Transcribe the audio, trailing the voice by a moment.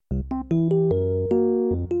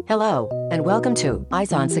Hello, and welcome to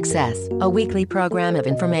Eyes on Success, a weekly program of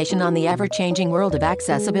information on the ever-changing world of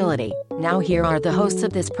accessibility. Now here are the hosts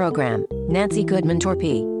of this program, Nancy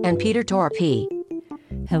Goodman-Torpey and Peter Torpey.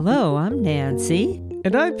 Hello, I'm Nancy.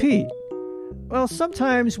 And I'm Pete. Well,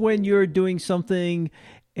 sometimes when you're doing something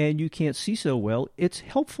and you can't see so well, it's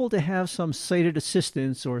helpful to have some sighted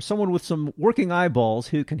assistance or someone with some working eyeballs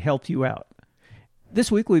who can help you out.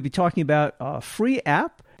 This week we'll be talking about a free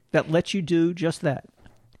app that lets you do just that.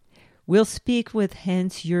 We'll speak with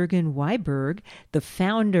Hans-Jürgen Weiberg, the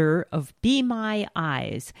founder of Be My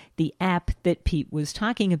Eyes, the app that Pete was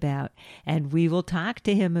talking about. And we will talk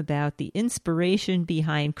to him about the inspiration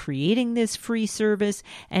behind creating this free service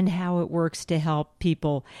and how it works to help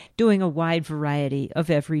people doing a wide variety of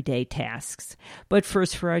everyday tasks. But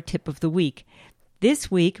first, for our tip of the week.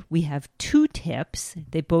 This week, we have two tips.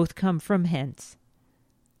 They both come from Hans.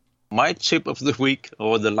 My tip of the week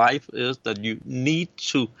or the life is that you need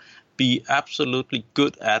to be absolutely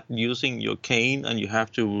good at using your cane, and you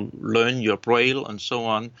have to learn your braille and so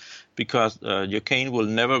on, because your cane will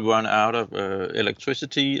never run out of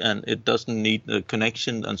electricity, and it doesn't need a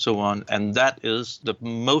connection and so on. And that is the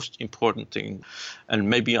most important thing. And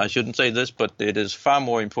maybe I shouldn't say this, but it is far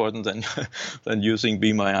more important than using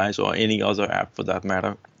Be My Eyes or any other app for that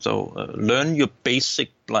matter. So learn your basic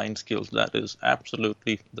blind skills. That is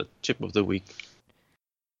absolutely the tip of the week.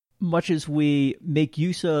 Much as we make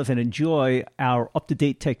use of and enjoy our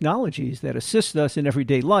up-to-date technologies that assist us in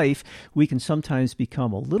everyday life, we can sometimes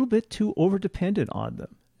become a little bit too over-dependent on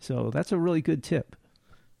them. So that's a really good tip.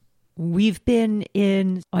 We've been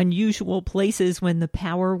in unusual places when the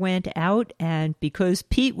power went out, and because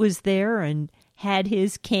Pete was there and had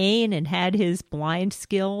his cane and had his blind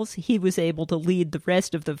skills, he was able to lead the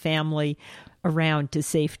rest of the family around to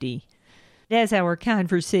safety. As our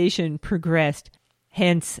conversation progressed,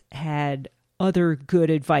 Hans had other good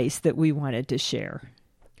advice that we wanted to share.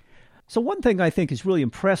 So one thing I think is really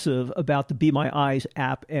impressive about the Be My Eyes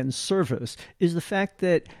app and service is the fact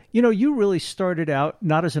that, you really started out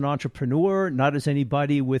not as an entrepreneur, not as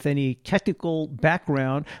anybody with any technical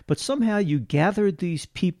background, but somehow you gathered these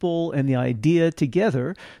people and the idea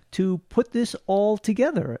together to put this all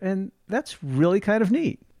together. And that's really kind of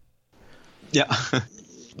neat. Yeah.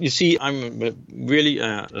 You see, I'm really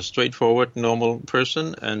a straightforward, normal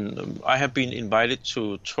person, and I have been invited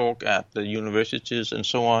to talk at the universities and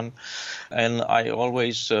so on. And I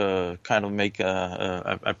always kind of make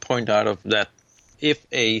a point out of that. If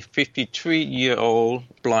a 53-year-old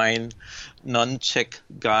blind, non-tech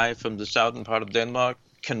guy from the southern part of Denmark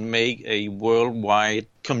can make a worldwide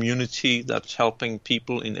community that's helping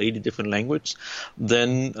people in 80 different languages,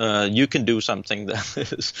 then you can do something that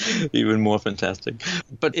is even more fantastic.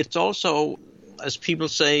 But it's also, as people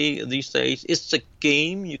say these days, it's a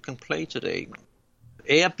game you can play today.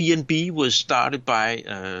 Airbnb was started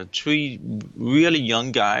by three really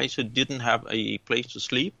young guys who didn't have a place to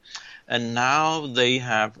sleep. And now they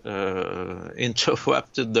have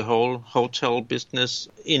interrupted the whole hotel business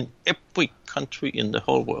in every country in the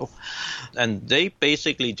whole world. And they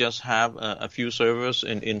basically just have a few servers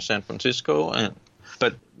in San Francisco.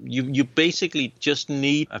 But you basically just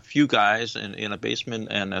need a few guys in a basement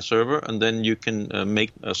and a server, and then you can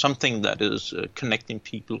make something that is connecting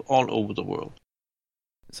people all over the world.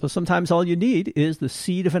 So sometimes all you need is the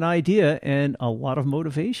seed of an idea and a lot of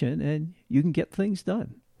motivation, and you can get things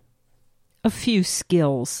done. A few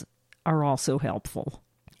skills are also helpful.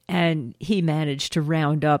 And he managed to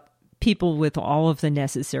round up people with all of the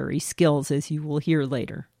necessary skills, as you will hear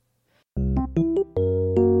later.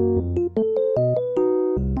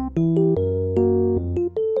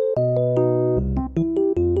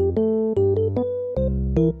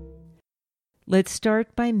 Let's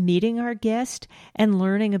start by meeting our guest and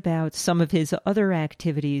learning about some of his other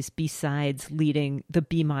activities besides leading the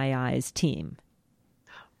Be My Eyes team.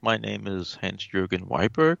 My name is Hans-Jürgen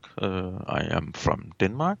Weiberg. I am from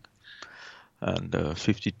Denmark and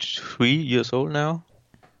 53 years old now.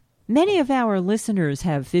 Many of our listeners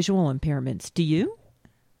have visual impairments. Do you?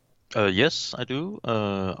 Yes, I do.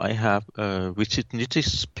 I have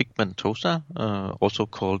retinitis pigmentosa, also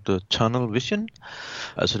called tunnel vision.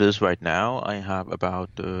 As it is right now, I have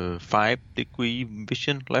about 5-degree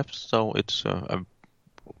vision left, so it's a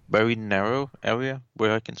very narrow area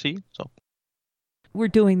where I can see. So. We're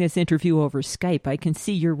doing this interview over Skype. I can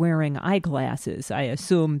see you're wearing eyeglasses. I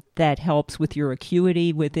assume that helps with your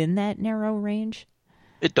acuity within that narrow range?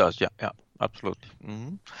 It does, yeah, absolutely.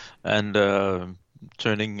 Mm-hmm. And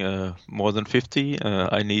turning more than 50,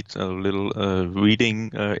 I need a little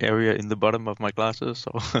reading area in the bottom of my glasses.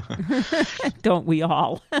 So. Don't we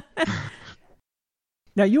all?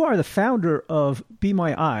 Now, you are the founder of Be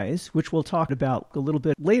My Eyes, which we'll talk about a little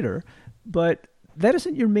bit later, but that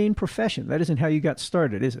isn't your main profession. That isn't how you got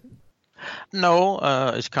started, is it? No,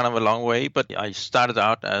 it's kind of a long way, but I started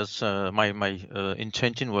out as my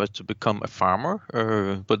intention was to become a farmer.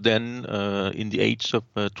 But then in the age of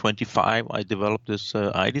 25, I developed this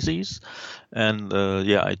eye disease. And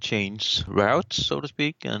I changed routes, so to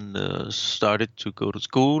speak, and started to go to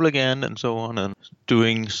school again and so on, and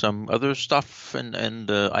doing some other stuff.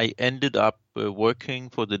 And I ended up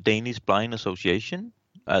working for the Danish Blind Association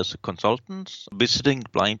as a consultant, visiting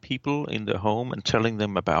blind people in their home and telling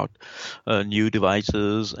them about new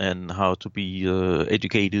devices and how to be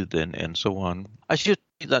educated and so on. I should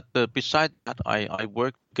say that beside that, I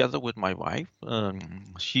work together with my wife.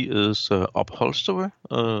 She is an upholsterer,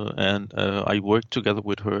 and I work together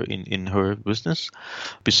with her in her business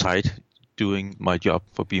beside doing my job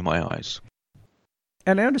for Be My Eyes.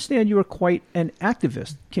 And I understand you are quite an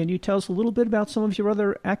activist. Can you tell us a little bit about some of your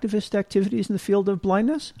other activist activities in the field of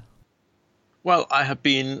blindness? Well, I have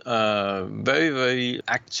been very, very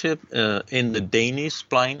active in the Danish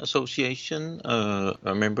Blind Association,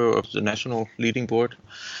 a member of the National Leading Board,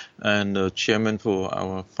 and chairman for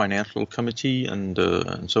our financial committee, and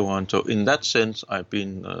so on. So in that sense, I've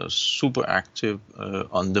been super active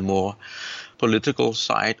on the more political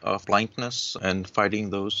side of blindness and fighting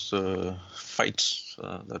those fights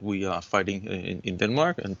that we are fighting in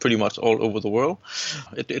Denmark and pretty much all over the world.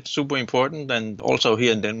 It's super important, and also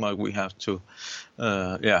here in Denmark we have to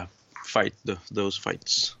fight those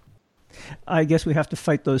fights. I guess we have to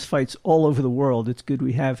fight those fights all over the world. It's good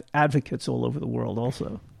we have advocates all over the world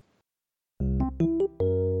also.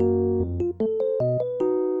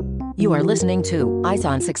 You are listening to Eyes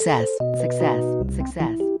on Success. Success,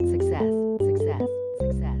 success, success, success,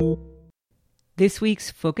 success. This week's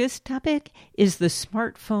focus topic is the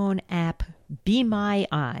smartphone app Be My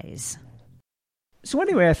Eyes. So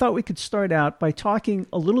anyway, I thought we could start out by talking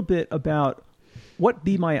a little bit about what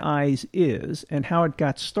Be My Eyes is and how it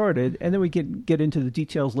got started, and then we can get into the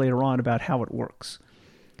details later on about how it works.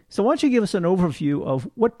 So why don't you give us an overview of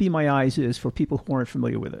what Be My Eyes is for people who aren't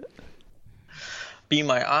familiar with it? Be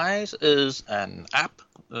My Eyes is an app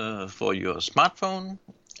for your smartphone.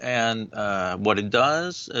 And what it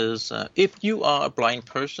does is if you are a blind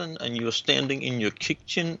person and you're standing in your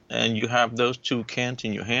kitchen and you have those two cans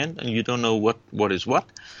in your hand and you don't know what is what,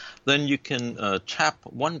 then you can tap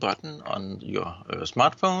one button on your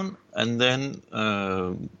smartphone, and then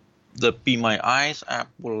the Be My Eyes app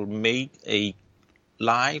will make a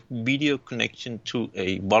live video connection to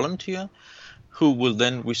a volunteer who will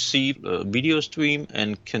then receive a video stream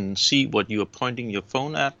and can see what you are pointing your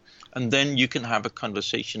phone at. And then you can have a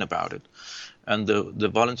conversation about it. And the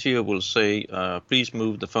volunteer will say, please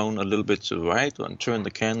move the phone a little bit to the right and turn the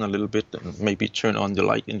can a little bit and maybe turn on the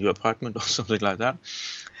light in your apartment or something like that.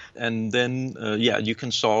 And then, you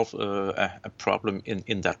can solve a problem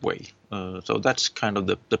in that way. So that's kind of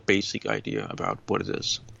the basic idea about what it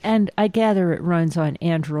is. And I gather it runs on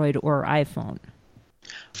Android or iPhone.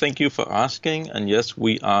 Thank you for asking. And yes,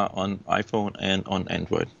 we are on iPhone and on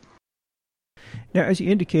Android. Now, as you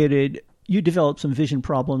indicated, you developed some vision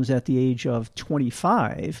problems at the age of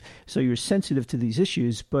 25, so you're sensitive to these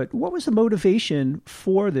issues. But what was the motivation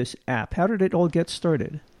for this app? How did it all get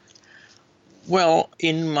started? Well,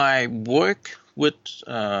 in my work with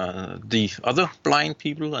the other blind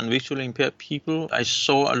people and visually impaired people, I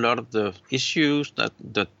saw a lot of the issues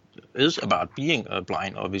that is about being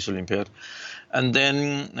blind or visually impaired. And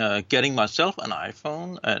then getting myself an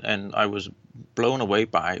iPhone, and I was blown away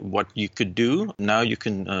by what you could do. Now you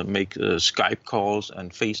can make Skype calls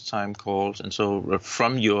and FaceTime calls, and so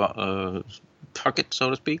from your pocket,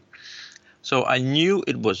 so to speak. So I knew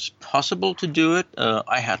it was possible to do it.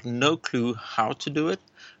 I had no clue how to do it,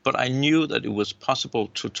 but I knew that it was possible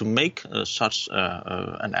to make such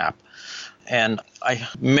an app. And I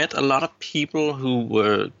met a lot of people who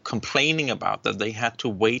were complaining about that they had to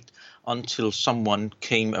wait until someone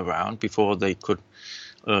came around before they could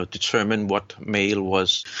determine what mail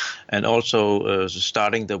was. And also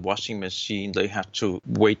starting the washing machine, they had to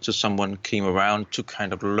wait till someone came around to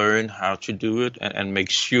kind of learn how to do it and make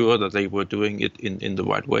sure that they were doing it in the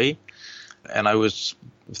right way. And I was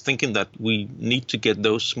thinking that we need to get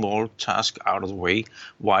those small tasks out of the way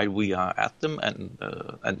while we are at them, and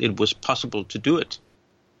it was possible to do it.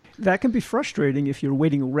 That can be frustrating if you're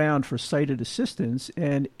waiting around for sighted assistance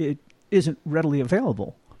and it isn't readily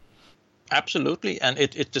available. Absolutely, and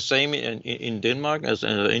it's the same in Denmark as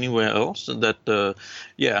anywhere else. That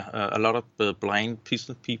a lot of blind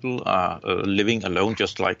people are living alone,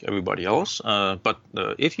 just like everybody else. But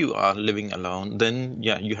if you are living alone, then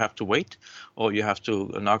you have to wait, or you have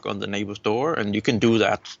to knock on the neighbor's door, and you can do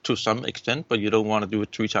that to some extent, but you don't want to do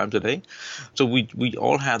it 3 times a day. So we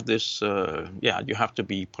all have this. You have to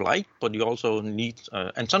be polite, but you also need,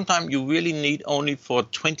 and sometimes you really need only for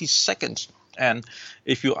 20 seconds. And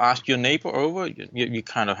if you ask your neighbor over, you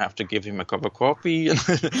kind of have to give him a cup of coffee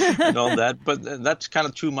and all that. But that's kind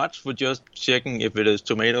of too much for just checking if it is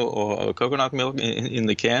tomato or coconut milk in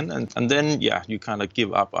the can. And then, you kind of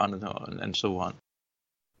give up on it and so on.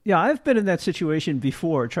 Yeah, I've been in that situation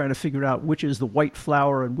before, trying to figure out which is the white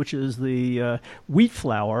flour and which is the wheat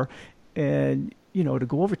flour. And, to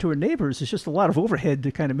go over to a neighbor's is just a lot of overhead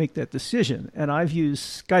to kind of make that decision. And I've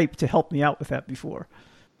used Skype to help me out with that before.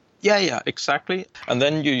 Yeah, exactly. And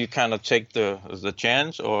then you kind of take the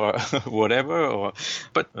chance or whatever.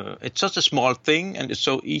 But it's just a small thing, and it's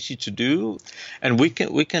so easy to do. And we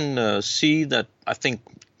can see that I think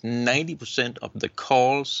 90% of the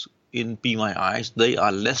calls in Be My Eyes, they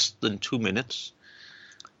are less than 2 minutes.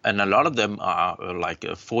 And a lot of them are like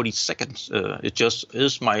 40 seconds. It just,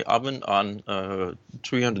 is my oven on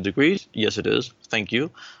 300 degrees? Yes, it is. Thank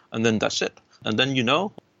you. And then that's it. And then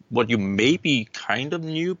what you maybe kind of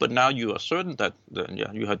knew, but now you are certain that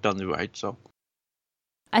you had done it right. So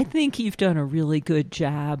I think you've done a really good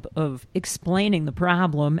job of explaining the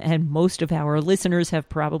problem, and most of our listeners have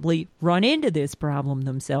probably run into this problem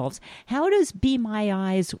themselves. How does Be My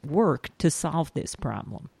Eyes work to solve this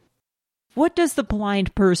problem? What does the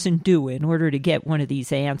blind person do in order to get one of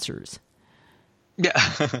these answers? Yeah,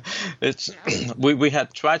 we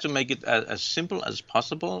had tried to make it as simple as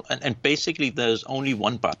possible, and basically there's only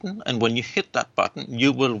one button, and when you hit that button,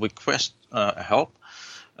 you will request help,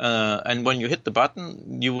 and when you hit the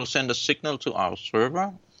button, you will send a signal to our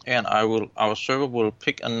server, and our server will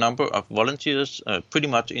pick a number of volunteers pretty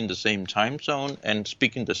much in the same time zone and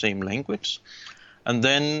speaking the same language. And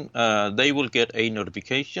then they will get a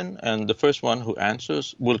notification, and the first one who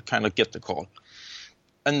answers will kind of get the call.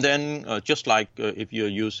 And then, just like if you're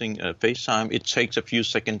using FaceTime, it takes a few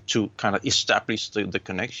seconds to kind of establish the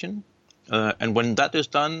connection. And when that is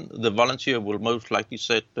done, the volunteer will most likely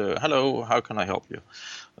say, hello, how can I help you?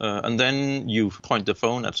 And then you point the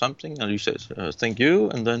phone at something, and you say, thank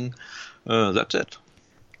you, and then that's it.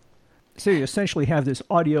 So you essentially have this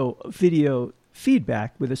audio-video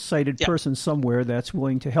feedback with a sighted person somewhere that's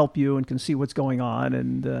willing to help you and can see what's going on,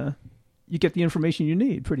 and you get the information you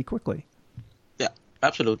need pretty quickly.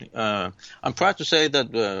 Absolutely. I'm proud to say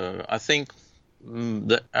that I think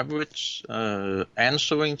the average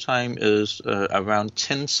answering time is around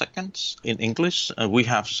 10 seconds in English. We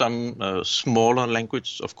have some smaller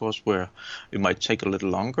languages, of course, where it might take a little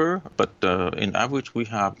longer, but in average we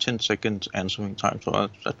have 10 seconds answering time. So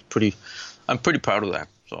I'm pretty proud of that.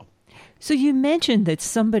 So you mentioned that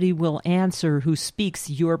somebody will answer who speaks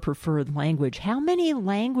your preferred language. How many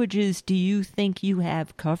languages do you think you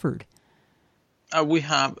have covered? We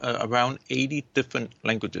have around 80 different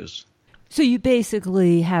languages. So you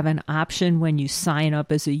basically have an option when you sign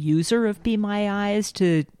up as a user of Be My Eyes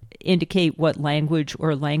to indicate what language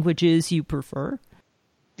or languages you prefer?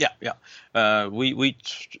 Yeah. We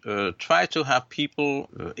try to have people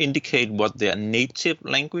indicate what their native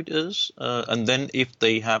language is, and then if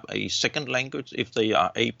they have a second language, if they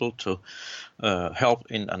are able to help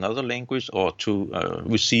in another language or to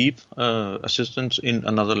receive assistance in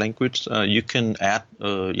another language, you can add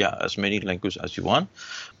as many languages as you want.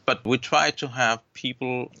 But we try to have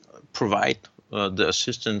people provide the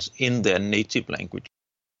assistance in their native language.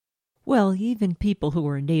 Well, even people who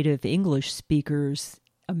are native English speakers,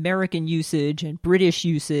 American usage and British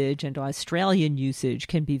usage and Australian usage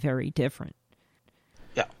can be very different.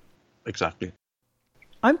 Yeah, exactly.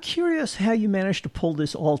 I'm curious how you managed to pull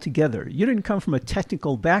this all together. You didn't come from a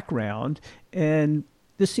technical background, and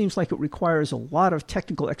this seems like it requires a lot of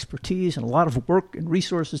technical expertise and a lot of work and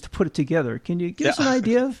resources to put it together. Can you give us an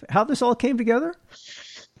idea of how this all came together?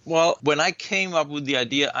 Well, when I came up with the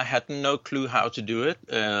idea, I had no clue how to do it.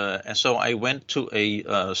 And so I went to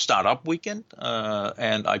a startup weekend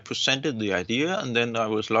and I presented the idea. And then I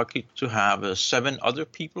was lucky to have 7 other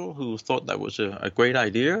people who thought that was a great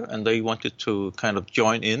idea. And they wanted to kind of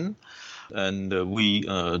join in. And we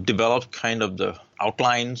developed kind of the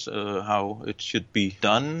outlines, how it should be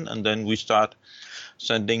done. And then we start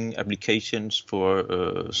sending applications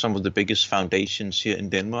for some of the biggest foundations here in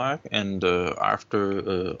Denmark. And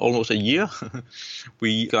after almost a year,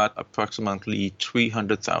 we got approximately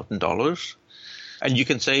 $300,000. And you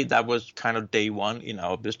can say that was kind of day one in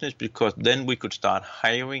our business, because then we could start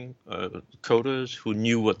hiring coders who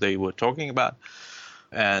knew what they were talking about,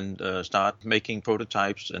 and start making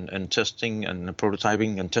prototypes and testing and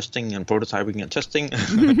prototyping and testing and prototyping and testing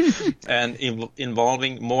and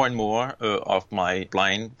involving more and more of my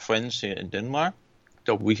blind friends here in Denmark.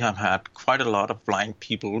 So we have had quite a lot of blind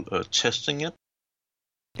people testing it.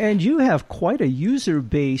 And you have quite a user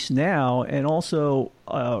base now, and also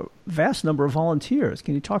a vast number of volunteers.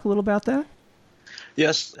 Can you talk a little about that?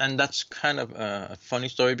 Yes, and that's kind of a funny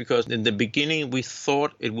story, because in the beginning we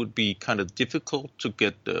thought it would be kind of difficult to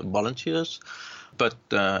get volunteers, but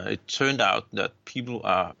it turned out that people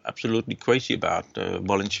are absolutely crazy about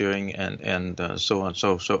volunteering and so on.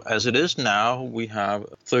 So as it is now, we have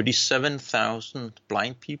 37,000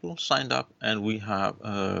 blind people signed up, and we have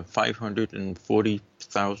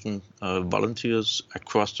 540,000 volunteers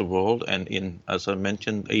across the world, and in, as I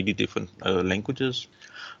mentioned, 80 different languages.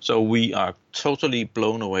 So we are totally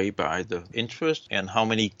blown away by the interest and how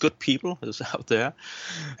many good people is out there.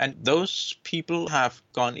 And those people have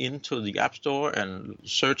gone into the App Store and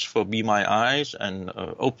searched for Be My Eyes and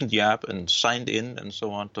opened the app and signed in and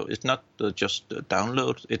so on. So it's not just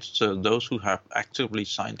downloads, it's those who have actively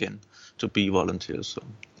signed in to be volunteers. So,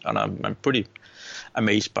 and I'm pretty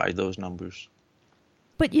amazed by those numbers.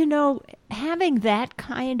 But, having that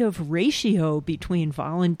kind of ratio between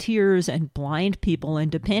volunteers and blind people,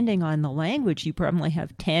 and depending on the language, you probably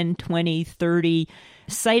have 10, 20, 30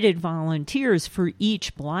 sighted volunteers for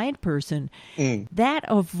each blind person. That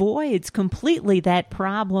avoids completely that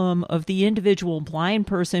problem of the individual blind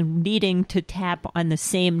person needing to tap on the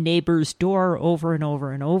same neighbor's door over and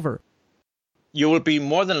over and over. You will be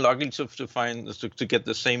more than lucky to get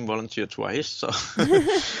the same volunteer twice. So.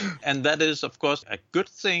 And that is, of course, a good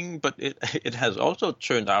thing, but it has also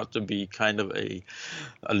turned out to be kind of a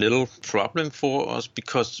little problem for us,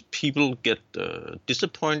 because people get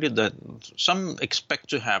disappointed that some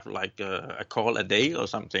expect to have like a call a day or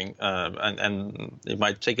something, and it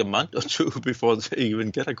might take a month or two before they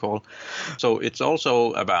even get a call. So it's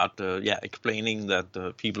also about explaining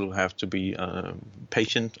that people have to be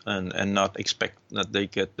patient and not expect that they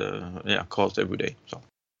get calls every day. So,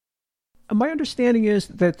 my understanding is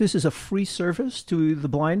that this is a free service to the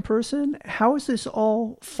blind person. How is this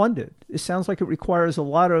all funded? It sounds like it requires a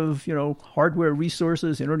lot of hardware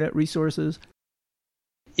resources, internet resources.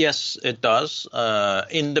 Yes, it does.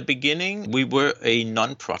 In the beginning, we were a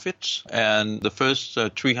non-profit, and the first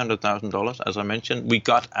 $300,000, as I mentioned, we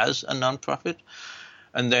got as a non-profit.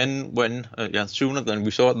 And then when sooner than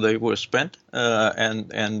we thought they were spent,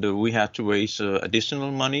 and we had to raise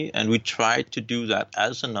additional money, and we tried to do that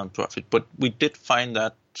as a nonprofit. But we did find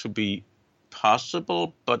that to be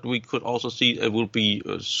possible, but we could also see it will be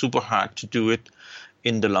super hard to do it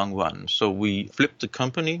in the long run. So we flipped the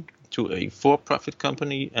company to a for-profit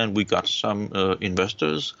company, and we got some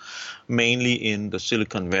investors, mainly in the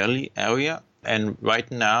Silicon Valley area. And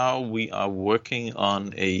right now we are working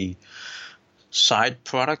on a side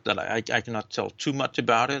product that I cannot tell too much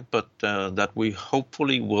about it, but that we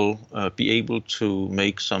hopefully will be able to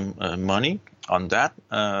make some money on that.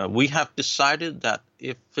 We have decided that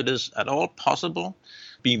if it is at all possible,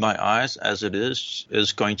 Be My Eyes as it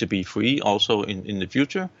is going to be free also in the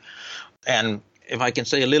future. And if I can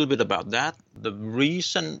say a little bit about that, the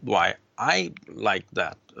reason why I like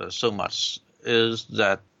that so much is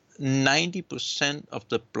that 90% of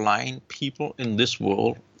the blind people in this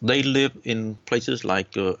world, they live in places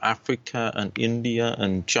like Africa and India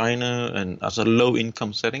and China and as a low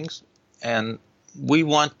income settings. And we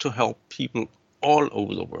want to help people all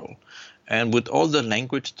over the world. And with all the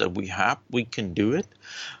language that we have, we can do it.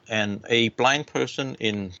 And a blind person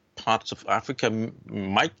in parts of Africa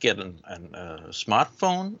might get a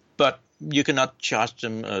smartphone, but you cannot charge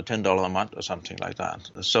them $10 a month or something like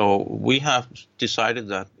that. So we have decided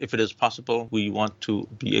that if it is possible, we want to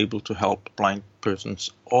be able to help blind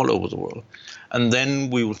persons all over the world. And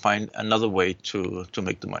then we will find another way to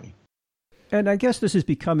make the money. And I guess this is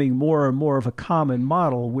becoming more and more of a common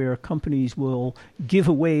model where companies will give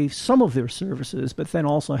away some of their services, but then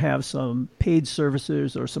also have some paid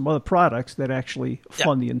services or some other products that actually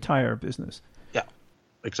fund the entire business. Yeah,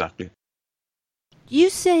 exactly. You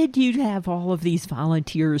said you'd have all of these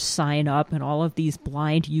volunteers sign up and all of these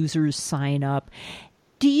blind users sign up.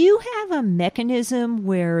 Do you have a mechanism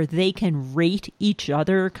where they can rate each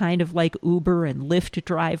other, kind of like Uber and Lyft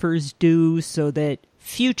drivers do, so that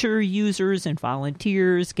future users and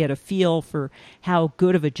volunteers get a feel for how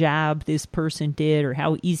good of a job this person did or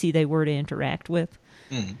how easy they were to interact with?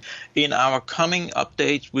 In our coming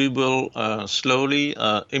updates, we will slowly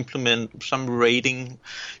implement some rating.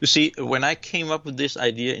 You see, when I came up with this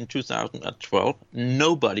idea in 2012,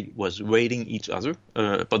 nobody was rating each other.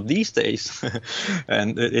 But these days,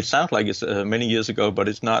 and it sounds like it's many years ago, but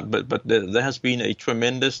it's not. But there has been a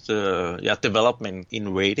tremendous development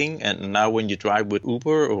in rating. And now when you drive with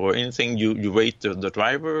Uber or anything, you rate the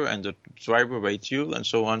driver, and the driver rates you, and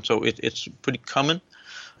so on. So it's pretty common.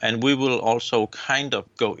 And we will also kind of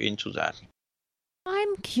go into that.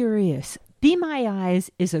 I'm curious. Be My Eyes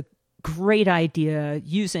is a great idea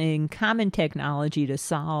using common technology to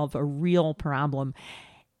solve a real problem.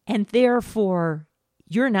 And therefore,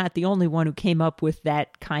 you're not the only one who came up with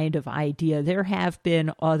that kind of idea. There have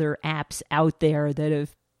been other apps out there that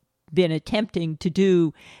have been attempting to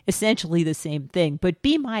do essentially the same thing. But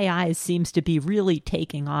Be My Eyes seems to be really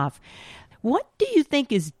taking off. What do you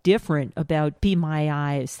think is different about Be My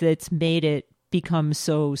Eyes that's made it become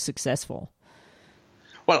so successful?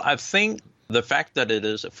 Well, I think the fact that it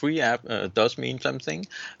is a free app does mean something.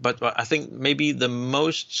 But I think maybe the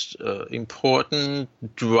most important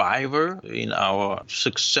driver in our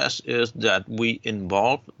success is that we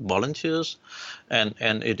involve volunteers. And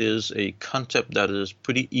it is a concept that is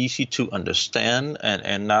pretty easy to understand.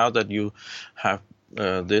 And now that you have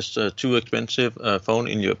this too expensive phone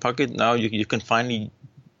in your pocket, now you can finally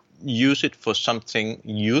use it for something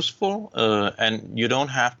useful, and you don't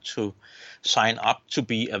have to sign up to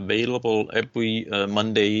be available every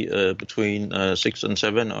Monday between 6 and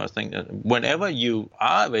 7, or I think whenever you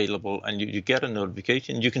are available and you get a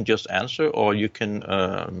notification, you can just answer, or you can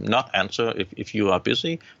not answer if you are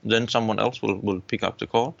busy. Then someone else will pick up the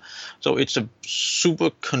call. So it's a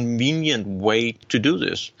super convenient way to do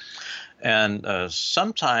this. And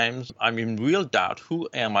sometimes I'm in real doubt, who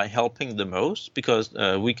am I helping the most? Because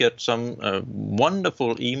we get some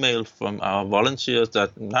wonderful email from our volunteers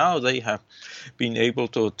that now they have been able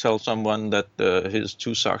to tell someone that his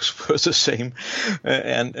 2 socks were the same.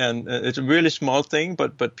 And it's a really small thing,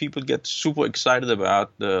 but people get super excited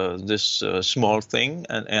about this small thing.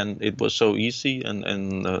 And it was so easy,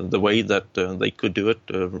 and the way that they could do it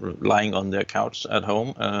lying on their couch at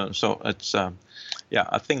home. So it's... Yeah,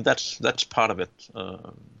 I think that's part of it.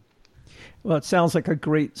 Well, it sounds like a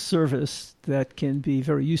great service that can be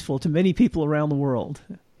very useful to many people around the world.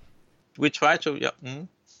 We try to, yeah. Mm-hmm.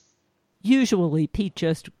 Usually, Pete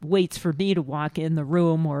just waits for me to walk in the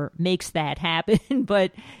room or makes that happen.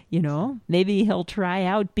 But, maybe he'll try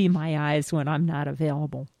out Be My Eyes when I'm not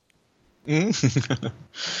available. Mm-hmm.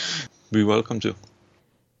 Be welcome to.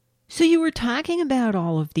 So you were talking about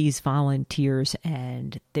all of these volunteers,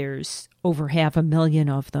 and there's over 500,000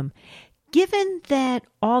 of them. Given that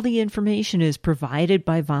all the information is provided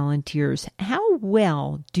by volunteers, how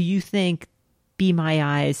well do you think Be My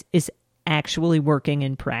Eyes is actually working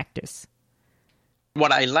in practice?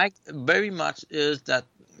 What I like very much is that,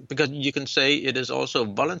 because you can say it is also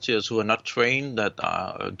volunteers who are not trained that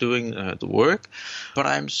are doing the work, but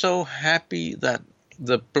I'm so happy that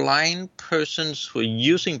the blind persons who are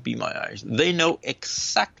using Be My Eyes, they know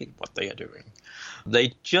exactly what they are doing.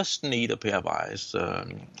 They just need a pair of eyes.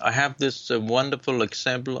 I have this wonderful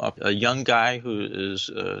example of a young guy who is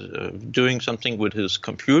doing something with his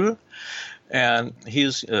computer, and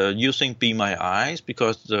he's using Be My Eyes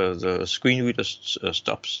because the screen reader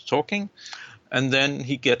stops talking. And then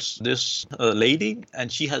he gets this lady,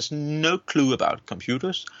 and she has no clue about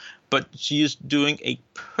computers, but she is doing a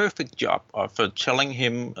perfect job of telling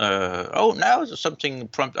him, now there's something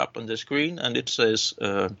prompt up on the screen, and it says,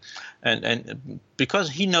 and because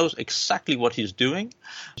he knows exactly what he's doing,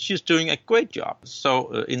 she's doing a great job.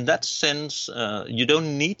 So in that sense, you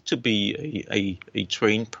don't need to be a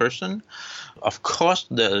trained person. Of course,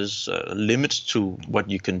 there's limits to what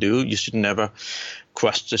you can do. You should never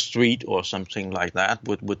cross the street or something like that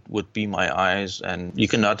would Be My Eyes, and you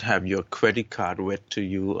cannot have your credit card read to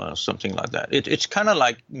you or something like that. It's kind of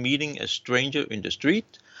like meeting a stranger in the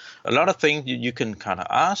street. A lot of things you can kind of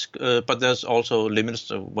ask, but there's also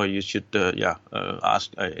limits where you should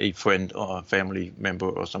ask a friend or a family member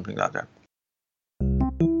or something like that.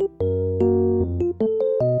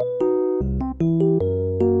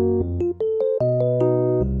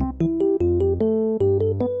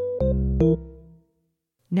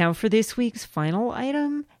 Now for this week's final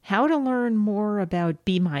item, how to learn more about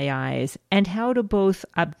Be My Eyes and how to both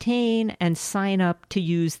obtain and sign up to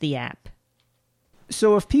use the app.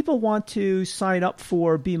 So if people want to sign up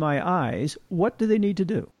for Be My Eyes, what do they need to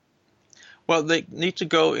do? Well, they need to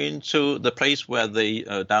go into the place where they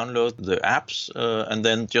download the apps and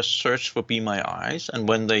then just search for Be My Eyes. And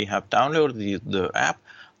when they have downloaded the app,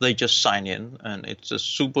 they just sign in. And it's a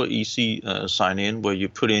super easy sign in where you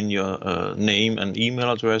put in your name and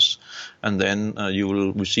email address, and then you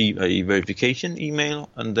will receive a verification email,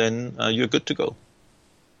 and then you're good to go.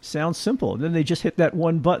 Sounds simple. And then they just hit that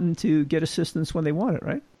one button to get assistance when they want it,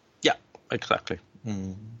 right? Yeah, exactly.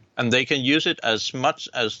 Mm. And they can use it as much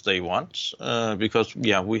as they want because,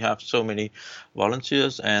 we have so many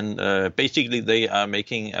volunteers, and basically they are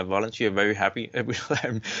making a volunteer very happy every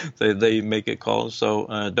time they make a call.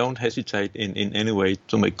 So don't hesitate in any way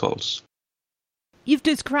to make calls. You've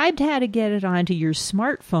described how to get it onto your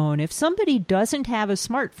smartphone. If somebody doesn't have a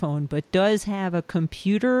smartphone but does have a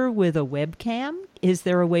computer with a webcam, is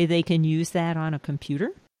there a way they can use that on a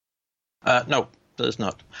computer? No. There's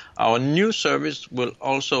not. Our new service will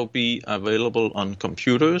also be available on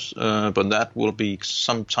computers, but that will be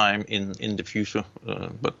sometime in the future.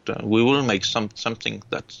 But we will make something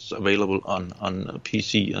that's available on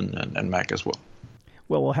PC and Mac as well.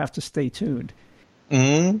 Well, we'll have to stay tuned.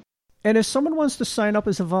 Mm-hmm. And if someone wants to sign up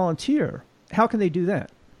as a volunteer, how can they do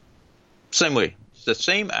that? Same way. It's the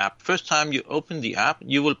same app. First time you open the app,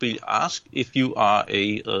 you will be asked if you are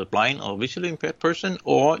a blind or visually impaired person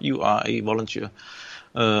or you are a volunteer.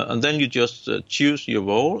 And then you just choose your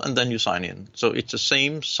role and then you sign in. So it's the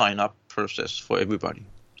same sign-up process for everybody.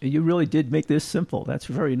 You really did make this simple. That's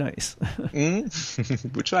very nice.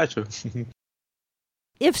 We try to.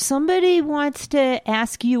 If somebody wants to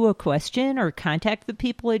ask you a question or contact the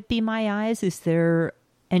people at Be My Eyes, is there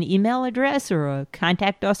an email address or a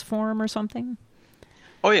contact us form or something?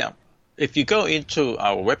 Oh, yeah. If you go into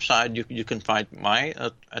our website, you can find my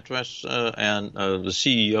address and the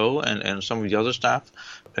CEO and some of the other staff.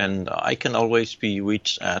 And I can always be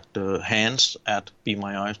reached at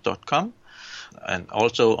hans@bemyeyes.com. And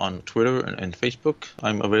also on Twitter and Facebook.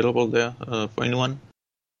 I'm available there for anyone.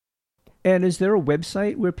 And is there a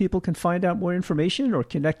website where people can find out more information or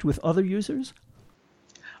connect with other users?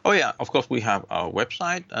 Oh, yeah. Of course, we have our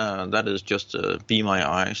website. That is just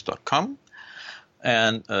bemyeyes.com.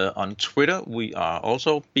 And on Twitter, we are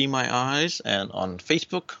also Be My Eyes. And on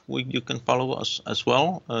Facebook, you can follow us as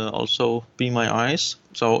well, also Be My Eyes.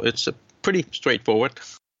 So it's pretty straightforward.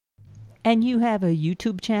 And you have a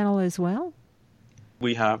YouTube channel as well?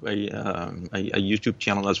 We have a YouTube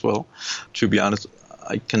channel as well. To be honest,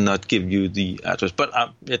 I cannot give you the address, but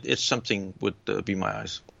it's something with Be My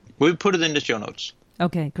Eyes. We'll put it in the show notes.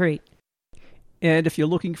 Okay, great. And if you're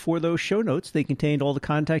looking for those show notes, they contain all the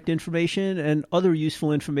contact information and other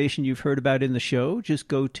useful information you've heard about in the show. Just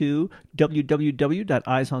go to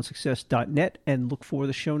www.eyesonsuccess.net and look for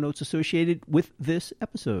the show notes associated with this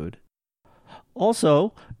episode.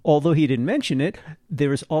 Also, although he didn't mention it,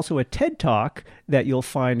 there is also a TED Talk that you'll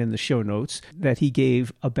find in the show notes that he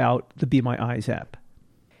gave about the Be My Eyes app.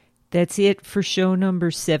 That's it for show number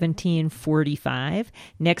 1745.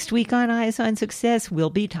 Next week on Eyes on Success, we'll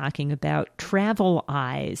be talking about travel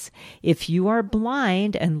eyes. If you are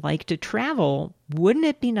blind and like to travel, wouldn't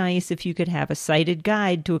it be nice if you could have a sighted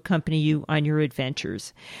guide to accompany you on your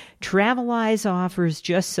adventures? Travel Eyes offers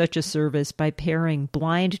just such a service by pairing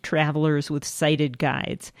blind travelers with sighted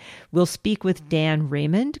guides. We'll speak with Dan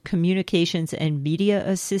Raymond, Communications and Media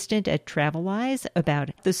Assistant at Travel Eyes,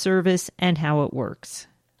 about the service and how it works.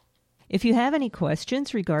 If you have any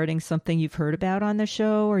questions regarding something you've heard about on the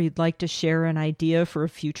show or you'd like to share an idea for a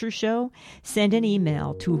future show, send an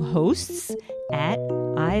email to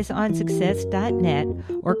hosts@eyesonsuccess.net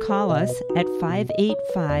or call us at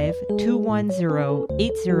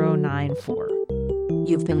 585-210-8094.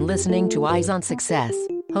 You've been listening to Eyes on Success,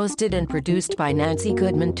 hosted and produced by Nancy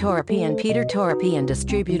Goodman Torpy and Peter Torpy and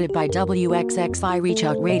distributed by WXXI Reach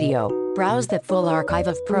Out Radio. Browse the full archive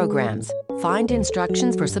of programs, find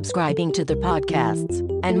instructions for subscribing to the podcasts,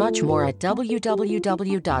 and much more at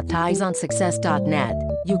www.eyesonsuccess.net.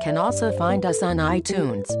 You can also find us on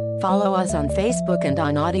iTunes. Follow us on Facebook and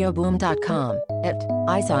on audioboom.com at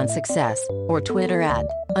Eyes on Success or Twitter at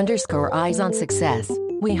 _Eyes on Success.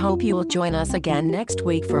 We hope you will join us again next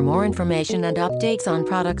week for more information and updates on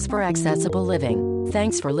products for accessible living.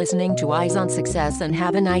 Thanks for listening to Eyes on Success and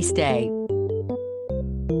have a nice day.